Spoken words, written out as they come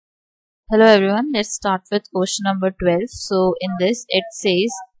Hello everyone, let's start with question number 12. So in this it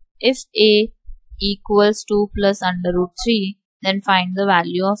says if a equals 2 plus under root 3 then find the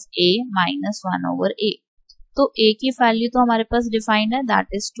value of a minus 1 over a. तो a की value तो हमारे पास defined है, that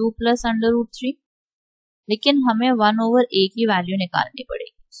is 2 plus under root 3, लेकिन हमें 1 over a की value निकालनी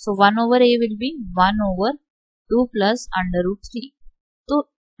पड़ेगी. सो 1 over a will be 1 over 2 plus under root 3. तो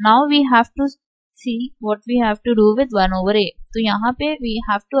now we have to see what we have to do with 1 over a. तो यहाँ पे we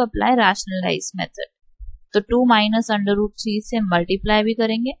have to apply rationalize method. तो 2 माइनस अंडर रूट 3 से multiply भी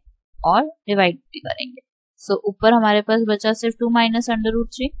करेंगे और divide भी करेंगे. सो ऊपर हमारे पास बचा सिर्फ 2 माइनस अंडर रूट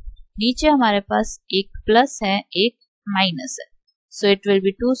 3, नीचे हमारे पास एक प्लस है एक माइनस है. So it will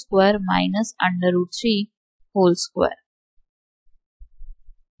be 2 square minus under root 3 whole square.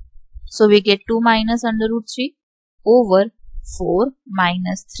 So we get 2 minus under root 3 over 4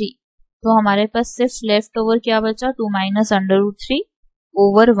 minus 3. तो हमारे पास सिर्फ लेफ्ट ओवर क्या बचा, 2 minus under root 3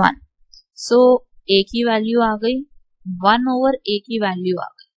 over 1. So a की वैल्यू आ गई, 1 ओवर a की वैल्यू आ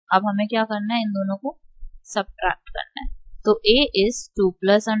गई. अब हमें क्या करना है, इन दोनों को सबट्रैक्ट करना है. तो a is 2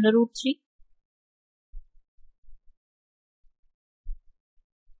 plus under root 3,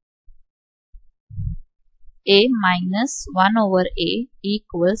 a minus 1 over a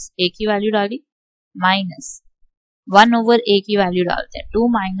equals a की वैल्यू डाली माइनस 1 ओवर a की वैल्यू डालते हैं 2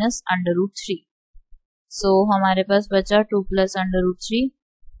 माइनस अंडर रूट 3. सो हमारे पास बचा 2 प्लस अंडर रूट 3,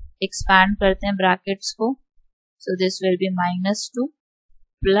 एक्सपैंड करते हैं ब्रैकेट्स को. So this will be minus 2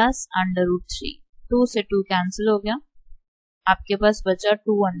 plus under root 3. 2 से 2 कैंसिल हो गया, आपके पास बचा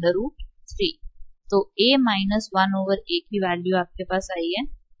 2 अंडर रूट 3. तो a माइनस 1 ओवर a की वैल्यू आपके पास आई है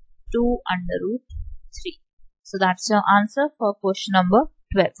 2 under root 3. So that's your answer for question number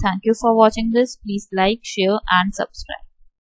 12. Thank you for watching this. Please like, share and subscribe.